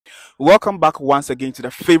Welcome back once again to the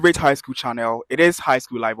favorite high school channel. It is High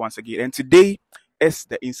School Live once again, and today is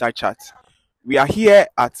the Inside Chat. We are here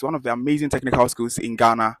at one of the amazing technical schools in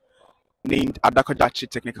Ghana named Adako Jachie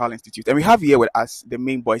Technical Institute, and we have here with us the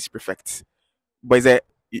main boys prefect. Boys,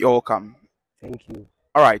 you're welcome. Thank you.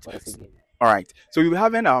 All right. Once again. All right. So we'll be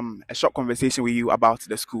having a short conversation with you about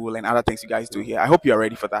the school and other things you guys do here. I hope you are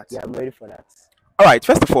ready for that. Yeah, I'm ready for that. All right.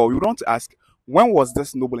 First of all, we want to ask, when was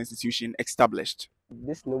this noble institution established?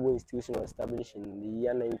 This noble institution was established in the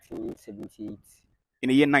year 1978. In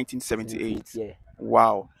the year 1978. Yeah.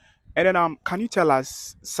 Wow. And then can you tell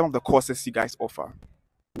us some of the courses you guys offer?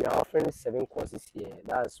 We are offering 7 courses here.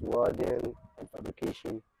 That's welding and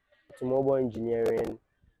fabrication, automobile engineering,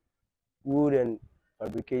 wood and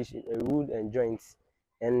fabrication, wood and joints,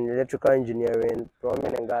 and electrical engineering,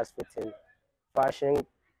 plumbing and gas fitting, fashion,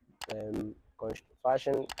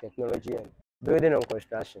 fashion technology, and building and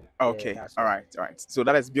construction. Okay. Yeah, All right. So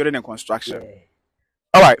that is building and construction. Yeah.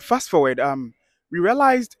 All right. Fast forward. We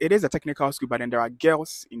realized it is a technical school, but then there are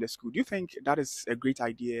girls in the school. Do you think that is a great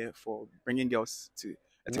idea for bringing girls to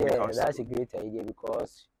a technical school? That's a great idea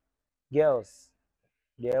because girls,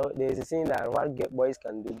 there's a saying that what boys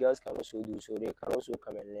can do, girls can also do, so they can also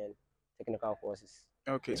come and learn technical courses.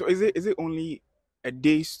 Okay. So is it only a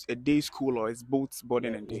day school, or is both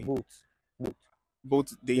boarding and day?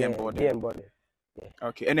 Both day and boarding. Day and boarding. Yeah.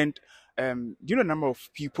 Okay. And then do you know the number of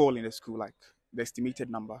people in the school, like the estimated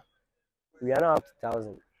number? We are not up to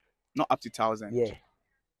 1,000. Not up to 1,000. Yeah.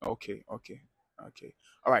 Okay.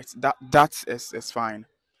 All right. That is fine.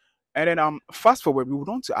 And then fast forward, we would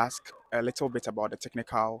want to ask a little bit about the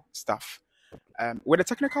technical stuff. With the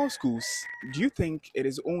technical schools, do you think it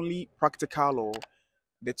is only practical, or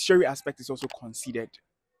the theory aspect is also considered?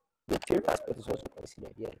 The theory aspect is also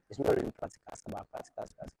considered. Yeah. It's not really practical, about practical,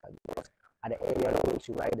 because at the end, you're not going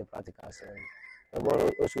to write the practicals.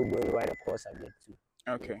 You're also going to write the course subject too.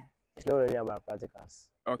 Okay. It's not really about practicals.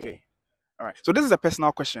 Okay. All right. So this is a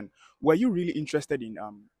personal question. Were you really interested in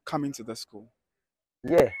coming to the school?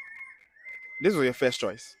 Yeah. This was your first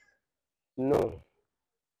choice? No.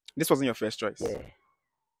 This wasn't your first choice? Yeah.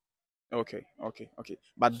 Okay.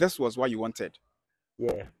 But this was what you wanted?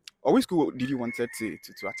 Yeah. Or which school did you wanted to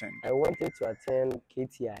attend? I wanted to attend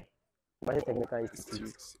KTI, Commercial Technical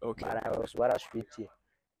Institute. Okay. But I was rather straight here.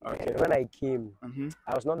 Okay. And when I came,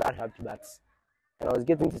 I was not that happy, but and I was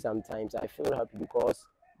getting to sometimes I feel happy because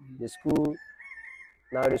the school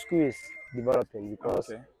is developing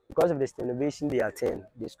because of the innovation they attend.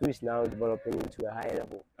 The school is now developing into a higher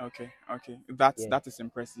level. Okay. That is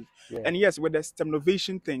impressive. Yeah. And yes, with the STEM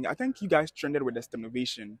innovation thing, I think you guys trended with the STEM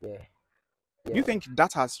innovation. Yeah. Do you think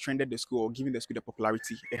that has trended the school, or given the school the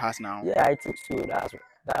popularity it has now? Yeah, I think so.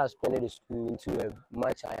 That has trended the school into a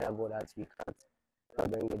much higher level that we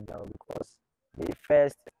can't bring it down, because they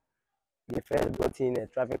first brought in a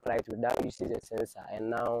traffic light without using a sensor,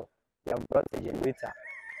 and now they have brought a generator,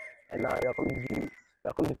 and now we are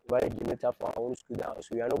going to provide a generator for our own school now.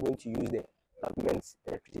 So we are not going to use the government's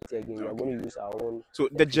electricity again. We are going to use our own. So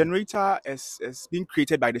the generator is being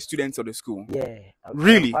created by the students of the school? Yeah.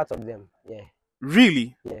 Really? Part of them. Yeah.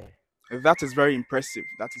 Really? Yeah. That is very impressive.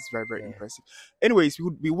 That is very impressive. Anyways,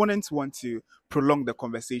 we wouldn't want to prolong the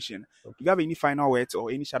conversation. Okay. Do you have any final words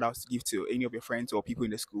or any shout outs to give to any of your friends or people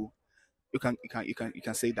in the school? You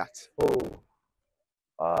can say that.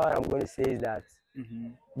 All I'm going to say is that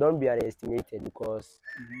don't be underestimated, because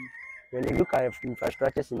when you look at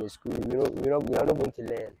infrastructures in the school, you are not going to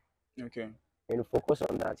learn. Okay. When you focus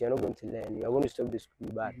on that, you're not going to learn. You are going to stop the school,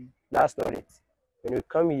 but that's not it. When you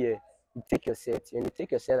come here, you take your set. When you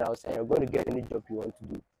take your set outside, you're going to get any job you want to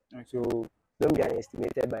do. Okay. So don't be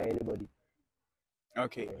underestimated by anybody.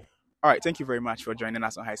 Okay. Yeah. All right. Thank you very much for joining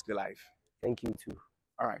us on High School Live. Thank you too.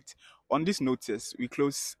 All right. On this notice, we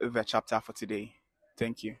close the chapter for today.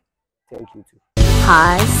 Thank you. Thank you too.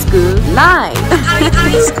 High School Live.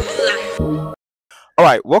 High School Live. All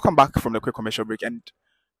right. Welcome back from the quick commercial break. And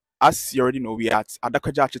as you already know, we are at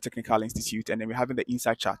Adako Jachie Technical Institute, and then we're having the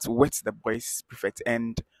inside chat with the boys prefect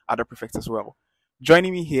and other prefects as well.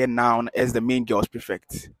 Joining me here now is the main girls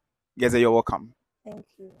prefect. Guys, you're welcome. Thank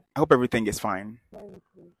you. I hope everything is fine. Very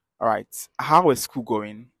good. All right. How is school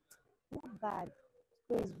going? Not bad.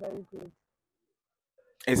 School is very good.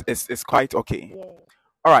 It's quite okay. Yeah.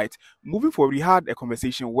 All right. Moving forward, we had a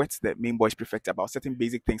conversation with the main boys prefect about certain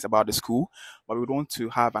basic things about the school, but we would want to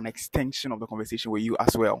have an extension of the conversation with you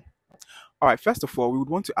as well. All right. First of all, we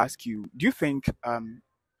would want to ask you, do you think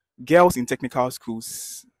girls in technical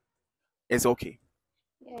schools is okay?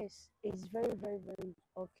 Yes, it's very, very, very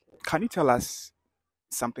okay. Can you tell us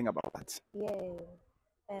something about that?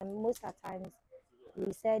 Yeah. Most of the times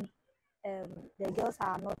we said the girls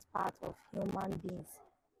are not part of human beings.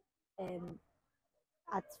 Um,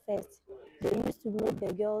 at first, they used to make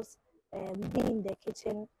the girls be in the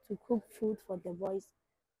kitchen to cook food for the boys.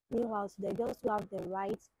 Meanwhile, the girls who have the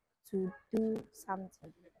right to do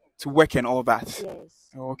something. To work and all that. Yes.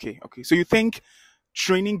 Okay, okay. So you think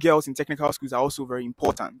training girls in technical schools are also very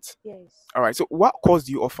important? Yes. All right. So what course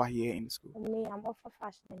do you offer here in the school? Me, I'm offer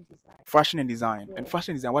fashion and design. Fashion and design. And Yes.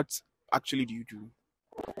 fashion design, what actually do you do?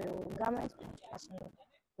 Garment fashion,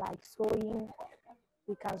 like sewing.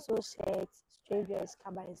 We can sew shirts, straight dress,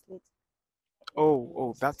 cover and slit.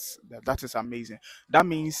 Oh, that is amazing. That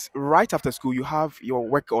means right after school you have your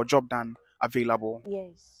work or job done available.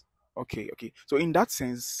 Yes. Okay, okay. So in that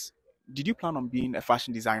sense, did you plan on being a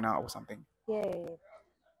fashion designer or something? Yeah.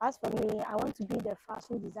 As for me, I want to be the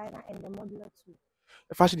fashion designer and the modeler too.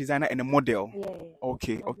 A fashion designer and a model. Yeah.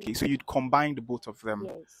 Okay, okay. So you'd combine the both of them.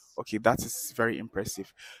 Yes. Okay, that is very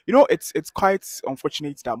impressive. You know, it's quite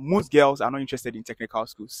unfortunate that most girls are not interested in technical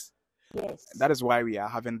schools. Yes. That is why we are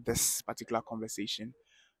having this particular conversation.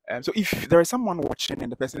 So if there is someone watching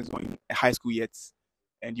and the person is not in a high school yet,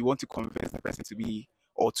 and you want to convince the person to be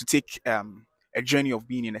or to take a journey of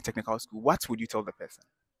being in a technical school, what would you tell the person?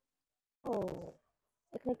 Oh,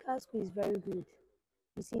 technical school is very good.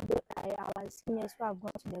 You see, our seniors who have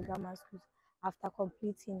gone to the grammar schools after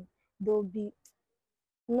completing, there'll be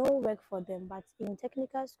no work for them. But in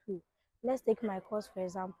technical school, let's take my course for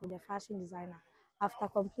example, the fashion designer. After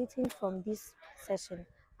completing from this session,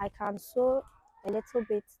 I can sew a little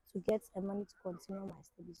bit to get the money to continue my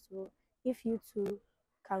studies. So if you too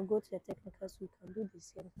can go to the technical school, you can do the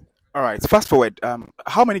same thing. All right. Fast forward.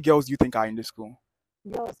 How many girls do you think are in the school?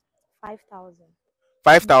 Girls, 5,000.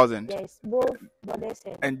 5,000. Yes, both brothers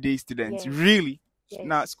And day students. yes. Really? Yes.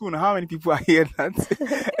 Now, school. How many people are here? That's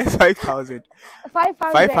 5,000.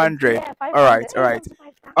 500. 500. Yeah, 500. All right, all right.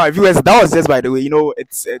 5,000. All right, viewers. That was just by the way. You know,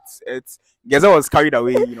 it's Geza was carried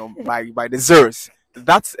away. You know, by the zeros.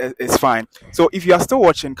 That is fine. So if you are still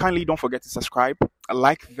watching, kindly don't forget to subscribe,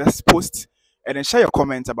 like this post, and then share your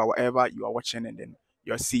comments about whatever you are watching and then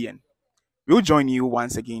you're seeing. We'll join you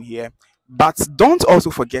once again here, but don't also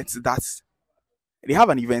forget that they have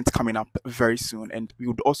an event coming up very soon, and we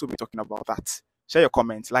would also be talking about that. Share your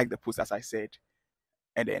comments, like the post as I said,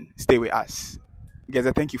 and then stay with us.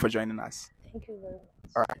 Geza, thank you for joining us. Thank you very much.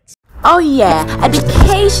 All right. Oh yeah,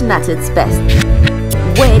 education at its best.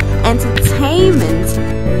 With entertainment,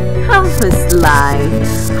 campus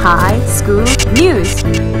life, high school news.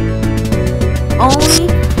 Only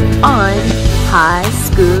on High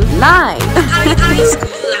School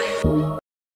Live.